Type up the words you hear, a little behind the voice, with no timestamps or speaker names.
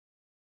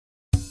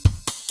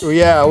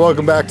Yeah,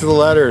 welcome back to the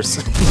letters.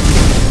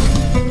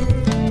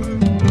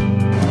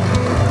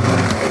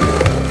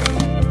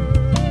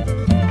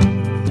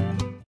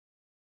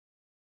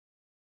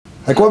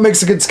 Like, what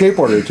makes a good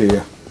skateboarder to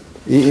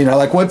you? You know,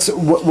 like,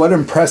 what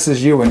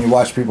impresses you when you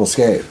watch people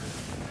skate?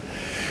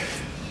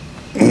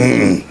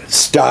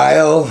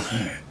 Style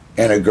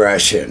and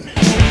aggression.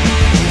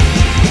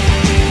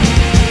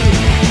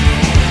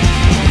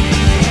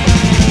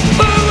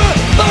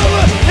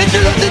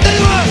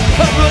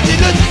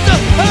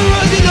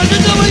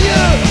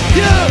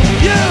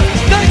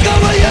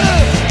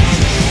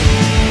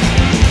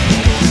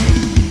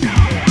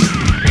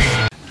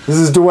 This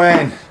is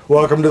Duane.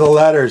 Welcome to the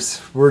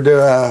letters. We're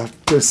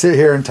to sit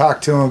here and talk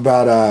to him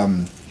about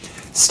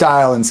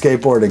style and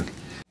skateboarding.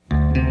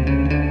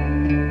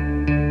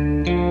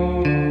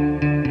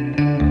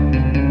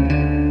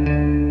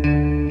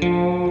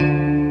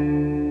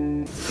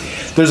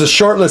 There's a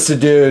short list of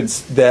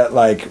dudes that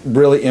like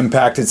really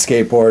impacted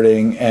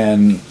skateboarding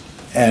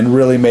and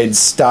really made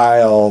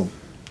style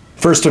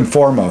first and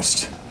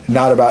foremost.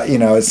 Not about, you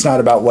know, it's not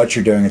about what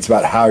you're doing, it's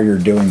about how you're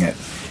doing it.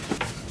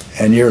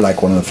 And you're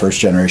like one of the first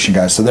generation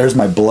guys. So there's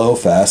my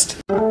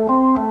Blowfest.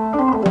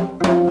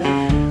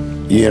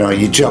 You know,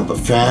 you jump a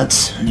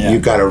fence, you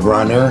got a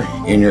runner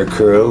in your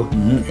crew,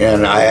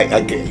 and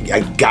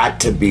I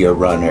got to be a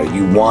runner.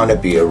 You want to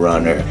be a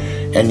runner,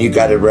 and you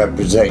got to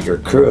represent your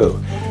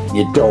crew.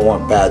 You don't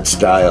want bad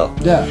style.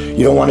 Yeah.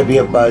 You don't want to be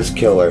a buzz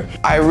killer.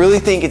 I really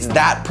think it's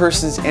that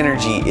person's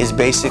energy is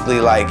basically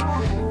like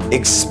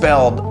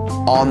expelled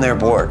on their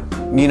board,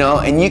 you know?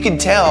 And you can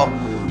tell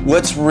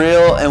what's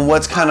real and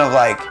what's kind of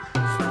like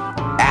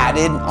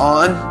added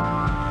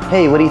on.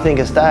 Hey, what do you think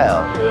of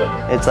style?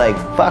 Yeah. It's like,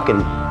 fucking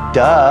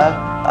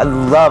duh. I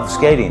love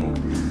skating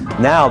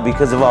now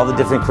because of all the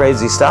different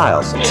crazy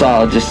styles. It's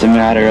all just a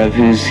matter of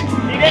who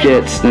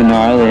gets the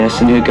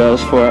gnarliest and who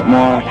goes for it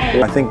more.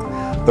 I think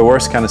the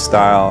worst kind of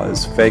style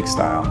is fake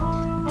style.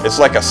 It's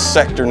like a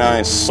Sector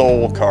 9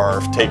 soul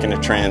carve taking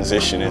a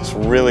transition. It's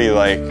really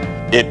like,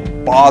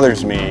 it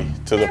bothers me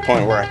to the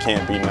point where I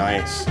can't be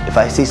nice. If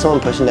I see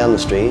someone pushing down the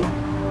street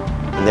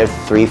and they're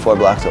 3-4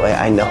 blocks away,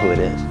 I know who it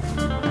is.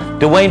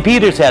 Duane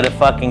Peters had it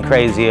fucking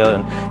crazy,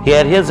 and he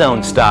had his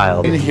own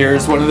style. And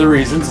here's one of the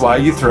reasons why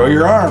you throw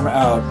your arm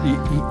out.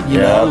 You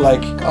know,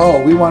 like,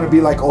 oh, we want to be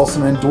like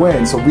Olsen and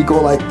Duane, so we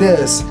go like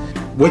this.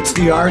 What's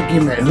the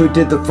argument? Who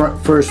did the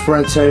first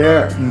frontside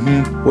air?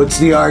 What's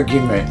the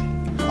argument?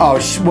 Oh,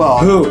 well.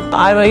 Who?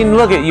 I mean,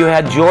 look at, you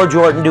had George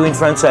Orton doing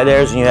frontside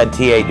airs and you had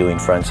TA doing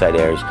frontside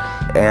airs.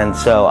 And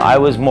so I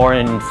was more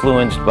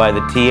influenced by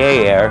the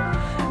TA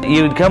air.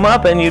 You'd come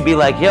up and you'd be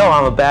like, yo,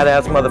 I'm a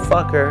badass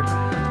motherfucker.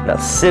 Now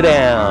sit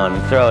down,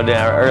 throw it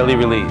down, early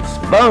release.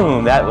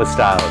 Boom, that was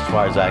style as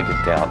far as I could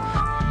tell.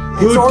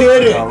 Who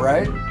did it? Though,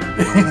 right?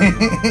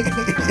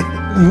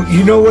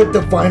 You know what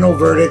the final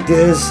verdict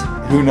is?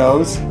 Who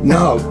knows?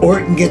 No,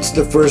 Orton gets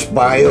the first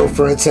bio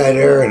frontside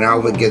air and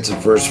Alva gets the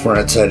first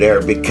frontside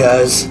air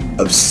because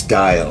of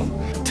style.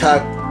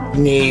 Tuck,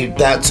 knee,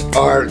 that's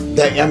our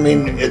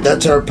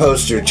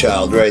poster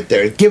child right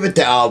there. Give it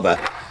to Alva.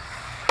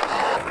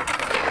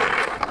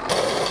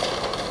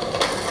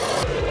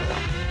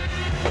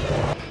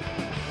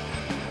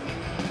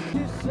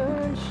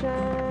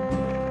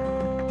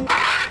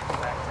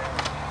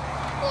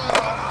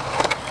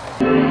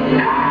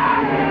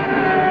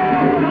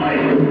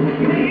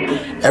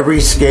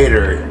 Every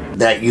skater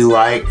that you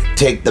like,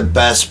 take the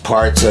best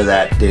parts of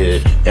that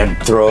dude and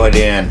throw it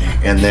in,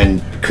 and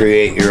then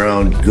create your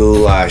own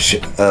goulash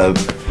of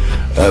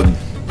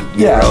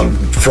your own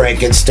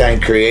Frankenstein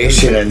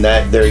creation, and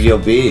that there you'll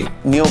be.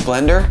 Neil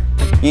Blender,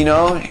 you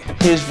know,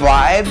 his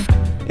vibe,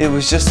 it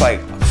was just like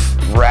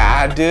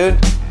rad, dude.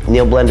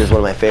 Neil Blender's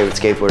one of my favorite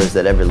skateboarders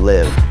that ever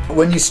lived.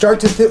 When you start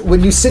to,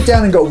 when you sit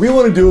down and go, we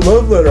want to do a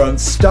love letter on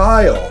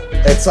style,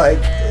 it's like,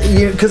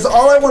 because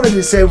all I wanted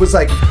to say was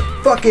like,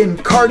 fucking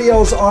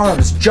Cardiel's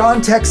Arms,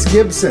 John Tex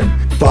Gibson,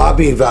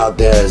 Bobby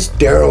Valdez,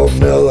 Daryl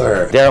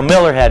Miller. Daryl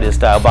Miller had his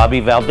style, Bobby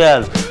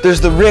Valdez.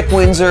 There's the Rick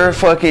Windsor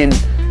fucking,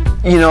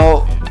 you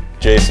know.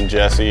 Jason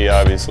Jesse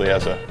obviously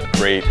has a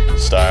great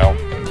style.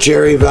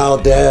 Jerry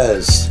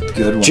Valdez.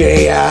 Good one.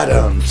 Jay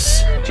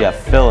Adams.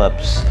 Jeff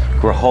Phillips,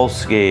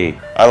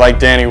 Grajolski. I like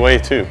Danny Way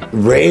too.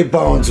 Ray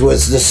Bones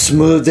was the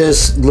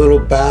smoothest little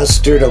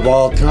bastard of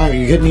all time.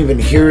 You couldn't even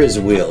hear his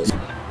wheels.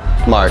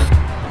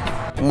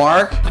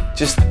 Mark,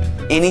 just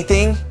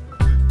anything,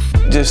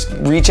 just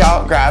reach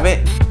out, grab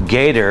it.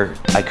 Gator,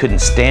 I couldn't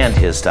stand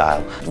his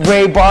style.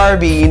 Ray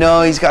Barbie, you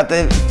know, he's got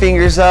the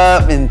fingers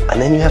up, and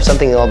then you have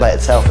something all by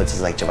itself, which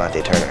is like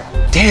Javante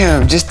Turner.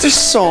 Damn, just there's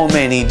so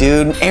many,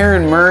 dude.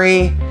 Aaron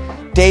Murray,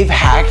 Dave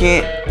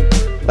Hackett,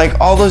 like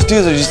all those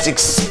dudes are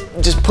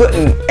just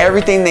putting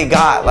everything they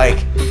got like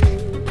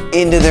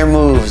into their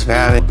moves,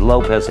 man.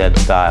 Lopez had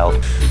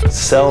style.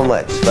 So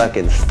much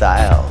fucking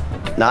style.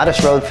 Not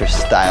a road for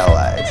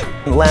stylized.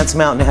 Lance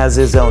Mountain has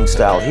his own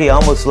style. He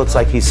almost looks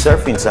like he's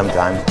surfing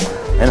sometimes,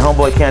 and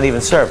homeboy can't even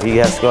surf. He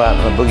has to go out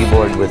on a boogie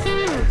board with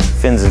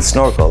fins and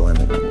snorkel,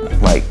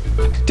 and like...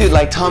 Dude,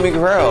 like Tommy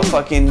Guerrero,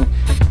 fucking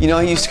You know,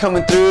 he was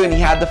coming through and he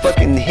had the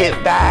fucking hip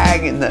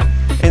bag and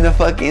the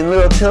fucking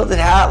little tilted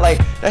hat. Like,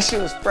 that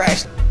shit was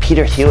fresh.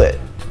 Peter Hewitt.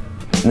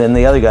 And then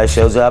the other guy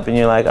shows up and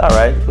you're like, all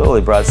right, cool,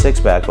 he brought a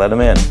six-pack, let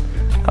him in.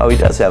 Oh, he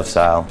does have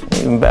style,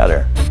 even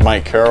better.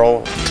 Mike Carroll.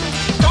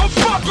 Don't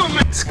fuck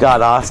with me!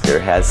 Scott Oster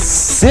has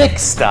sick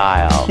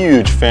style.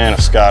 Huge fan of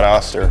Scott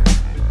Oster.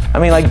 I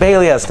mean, like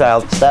Bailey has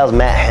style. Styles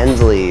Matt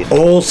Hensley.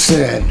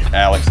 Olsen.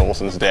 Alex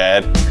Olsen's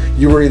dad.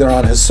 You were either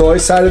on Hosoi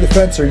side of the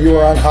fence or you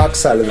were on Hawk's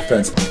side of the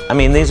fence. I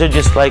mean, these are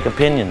just like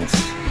opinions.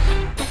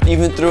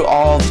 Even through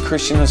all of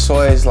Christian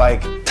Hossoi's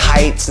like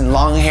tights and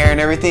long hair and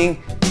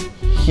everything,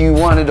 you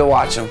wanted to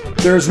watch him.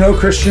 There's no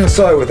Christian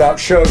Hosoi without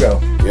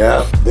Shogo.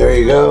 Yeah, there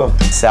you go.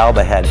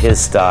 Salba had his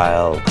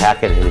style,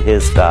 Hackett had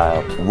his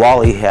style.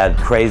 Wally had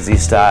crazy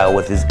style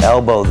with his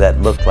elbow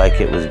that looked like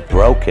it was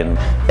broken.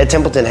 Ed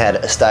Templeton had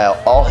a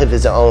style all of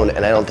his own,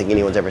 and I don't think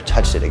anyone's ever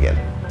touched it again.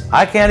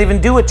 I can't even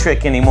do a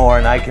trick anymore,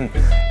 and I can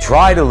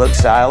try to look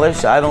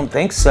stylish. I don't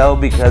think so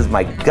because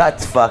my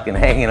gut's fucking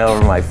hanging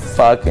over my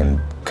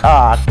fucking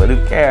cock, but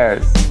who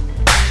cares?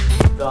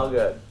 It's all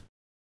good.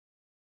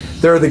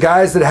 There are the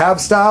guys that have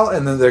style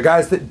and then there are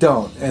guys that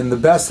don't. And the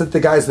best that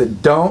the guys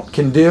that don't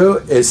can do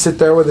is sit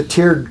there with a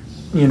tear,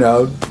 you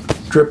know,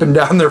 dripping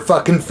down their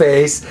fucking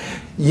face,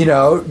 you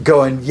know,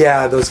 going,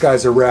 yeah, those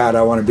guys are rad.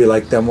 I want to be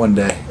like them one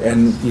day.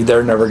 And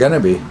they're never going to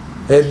be.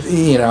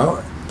 You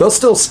know, they'll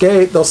still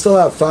skate. They'll still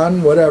have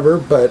fun, whatever.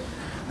 But,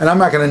 and I'm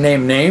not going to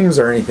name names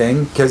or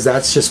anything because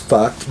that's just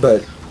fucked.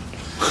 But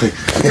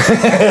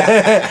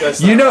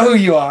you know who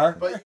you are.